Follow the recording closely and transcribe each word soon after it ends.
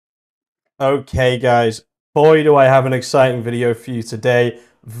Okay, guys, boy, do I have an exciting video for you today.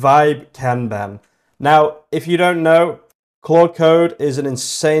 Vibe Kanban. Now, if you don't know, Claude Code is an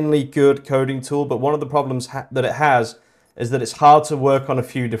insanely good coding tool, but one of the problems that it has is that it's hard to work on a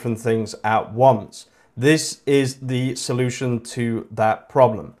few different things at once. This is the solution to that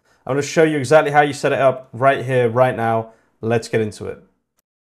problem. I'm going to show you exactly how you set it up right here, right now. Let's get into it.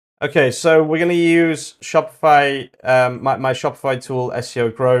 Okay, so we're going to use Shopify, my Shopify tool,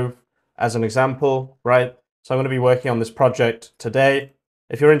 SEO Grove, as an example, right? So I'm going to be working on this project today.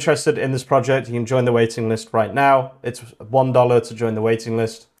 If you're interested in this project, you can join the waiting list right now. It's $1 to join the waiting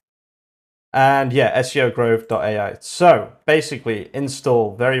list. And yeah, SEOgrove.ai. So basically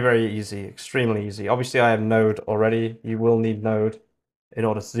install, very easy, extremely easy. Obviously I have Node already. You will need Node in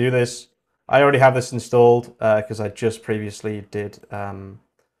order to do this. I already have this installed because I just previously did a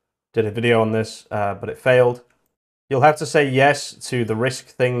video on this, but it failed. You'll have to say yes to the risk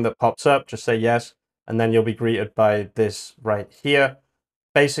thing that pops up. Just say yes, and then you'll be greeted by this right here.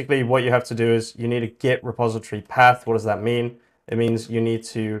 Basically, what you have to do is you need a Git repository path. What does that mean? It means you need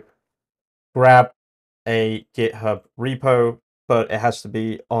to grab a GitHub repo, but it has to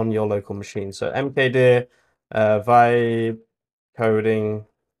be on your local machine. So mkdir Vibe Coding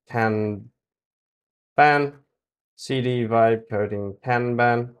Kanban cd Vibe Coding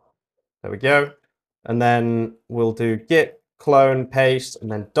Kanban. There we go. And then we'll do git clone paste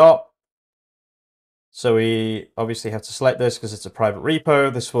and then dot. So we obviously have to select this because it's a private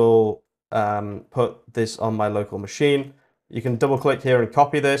repo. This will put this on my local machine. You can double click here and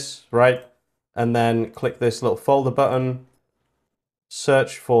copy this, right? And then click this little folder button,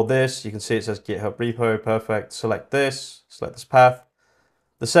 search for this. You can see it says GitHub repo, perfect. Select this path.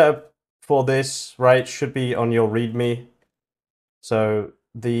 The setup for this, right, should be on your README. So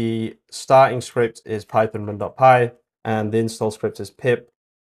the starting script is python run.py, and the install script is pip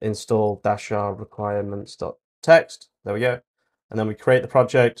install -r requirements.txt. There we go. And then we create the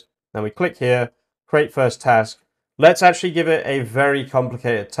project. Then we click here, create first task. Let's actually give it a very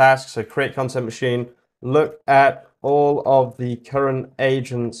complicated task. So create content machine, look at all of the current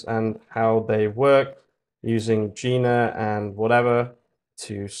agents and how they work using Gina and whatever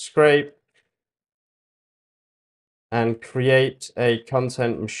to scrape, and create a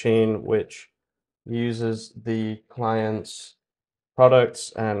content machine which uses the client's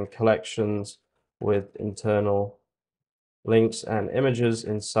products and collections with internal links and images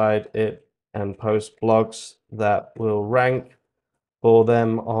inside it, and post blogs that will rank for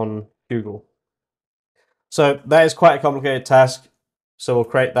them on Google. So that is quite a complicated task. So we'll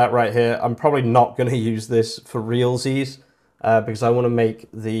create that right here. I'm probably not going to use this for realsies because I want to make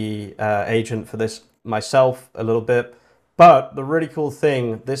the agent for this myself a little bit. But the really cool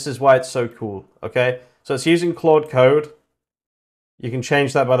thing, this is why it's so cool, okay? So it's using Claude Code. You can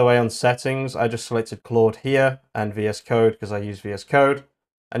change that, by the way, on settings. I just selected Claude here and VS Code because I use VS Code.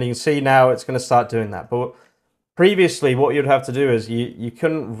 And you can see now it's going to start doing that. But previously, what you'd have to do is you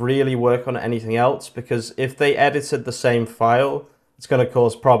couldn't really work on anything else because if they edited the same file, it's going to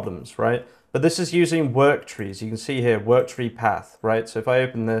cause problems, right? But this is using work trees. You can see here, work tree path, right? So if I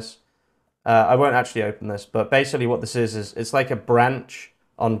open this, I won't actually open this, but basically what this is it's like a branch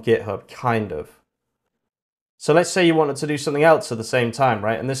on GitHub, kind of. So let's say you wanted to do something else at the same time,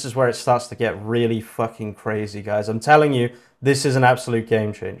 right? And this is where it starts to get really fucking crazy, guys. I'm telling you, this is an absolute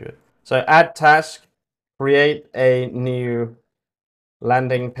game changer. So add task, create a new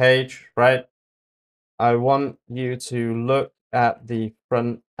landing page, right? I want you to look at the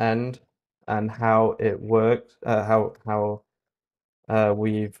front end and how it works, how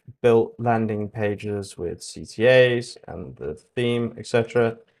we've built landing pages with CTAs and the theme,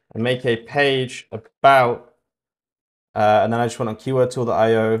 etc. And make a page about, and then I just went on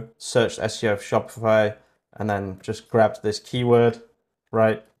keywordtool.io, searched SEO for Shopify, and then just grabbed this keyword,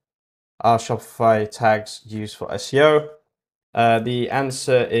 right? Are Shopify tags used for SEO? The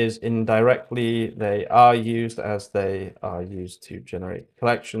answer is indirectly. They are used as they are used to generate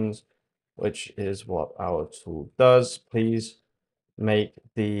collections, which is what our tool does. Please make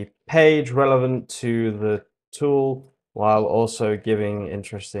the page relevant to the tool while also giving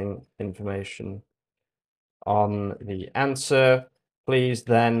interesting information on the answer. Please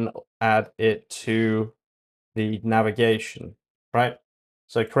then add it to the navigation, right?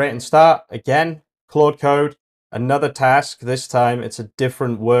 So create and start, again, Claude Code, another task. This time it's a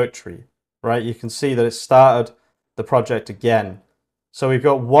different work tree, right? You can see that it started the project again. So we've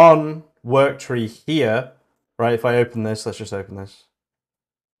got one work tree here, right? If I open this, let's just open this.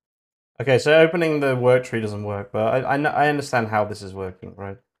 Okay, so opening the work tree doesn't work, but I understand how this is working,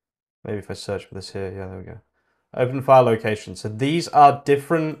 right? Maybe if I search for this here, yeah, there we go. Open file location. So these are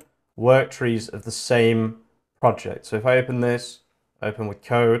different work trees of the same project. So if I open this, open with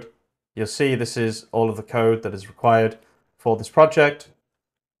code, you'll see this is all of the code that is required for this project.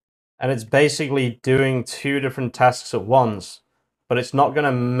 And it's basically doing two different tasks at once, but it's not going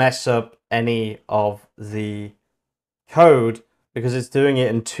to mess up any of the code because it's doing it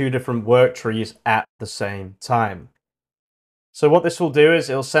in two different work trees at the same time. So what this will do is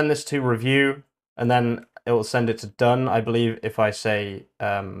it'll send this to review, and then it will send it to done, I believe, if I say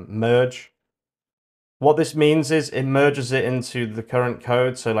merge. What this means is it merges it into the current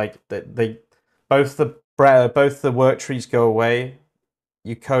code. So like both the work trees go away,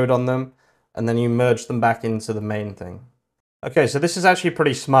 you code on them, and then you merge them back into the main thing. Okay, so this is actually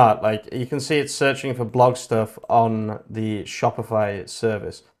pretty smart. Like you can see it's searching for blog stuff on the Shopify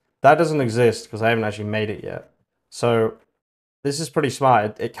service. That doesn't exist because I haven't actually made it yet. So this is pretty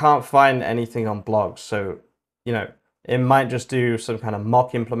smart. It can't find anything on blogs. So, you know, it might just do some kind of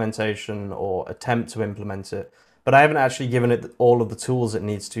mock implementation or attempt to implement it. But I haven't actually given it all of the tools it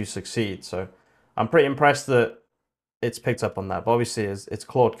needs to succeed. So I'm pretty impressed that it's picked up on that. But obviously it's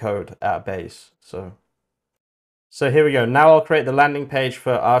Claude Code at base. So here we go. Now I'll create the landing page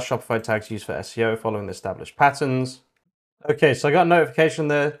for our Shopify tags used for SEO following the established patterns. Okay, so I got a notification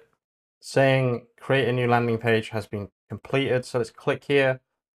there saying create a new landing page has been completed. So let's click here.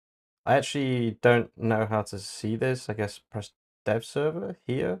 I actually don't know how to see this. I guess press dev server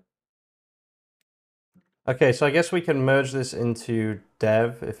here. Okay, so I guess we can merge this into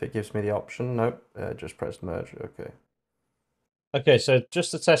dev if it gives me the option. Nope, just press merge. Okay. Okay, so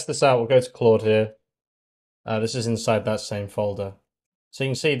just to test this out, we'll go to Claude here. This is inside that same folder. So you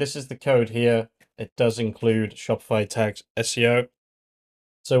can see this is the code here. It does include Shopify tags SEO.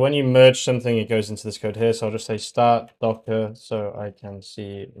 So when you merge something, it goes into this code here. So I'll just say start Docker so I can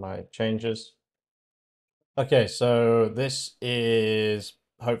see my changes. Okay, so this is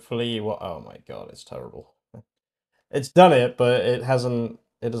hopefully what, oh my God, it's terrible. It's done it, but it doesn't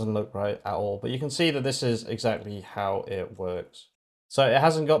look right at all. But you can see that this is exactly how it works. So it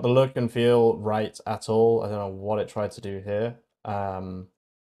hasn't got the look and feel right at all. I don't know what it tried to do here.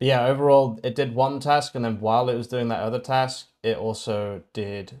 But yeah, overall, it did one task, and then while it was doing that other task, it also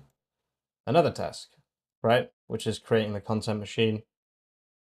did another task, right? Which is creating the content machine.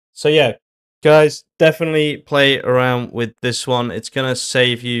 So yeah, guys, definitely play around with this one. It's going to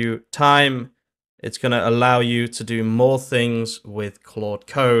save you time. It's going to allow you to do more things with Claude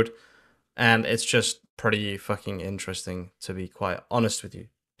Code. And it's just pretty fucking interesting, to be quite honest with you.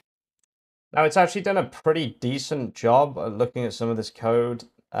 Now, it's actually done a pretty decent job at looking at some of this code.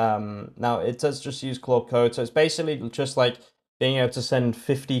 Now, it does just use Claude Code. So it's basically just like being able to send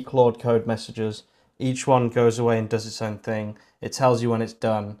 50 Claude Code messages. Each one goes away and does its own thing. It tells you when it's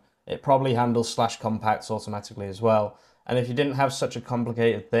done. It probably handles /compacts automatically as well. And if you didn't have such a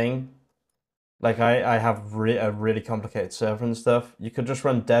complicated thing, like I have a really complicated server and stuff, you could just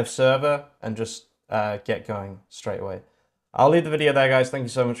run dev server and just get going straight away. I'll leave the video there, guys. Thank you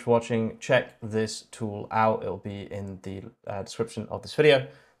so much for watching. Check this tool out. It'll be in the description of this video.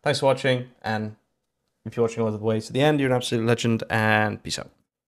 Thanks for watching, and if you're watching all the way to the end, you're an absolute legend, and peace out.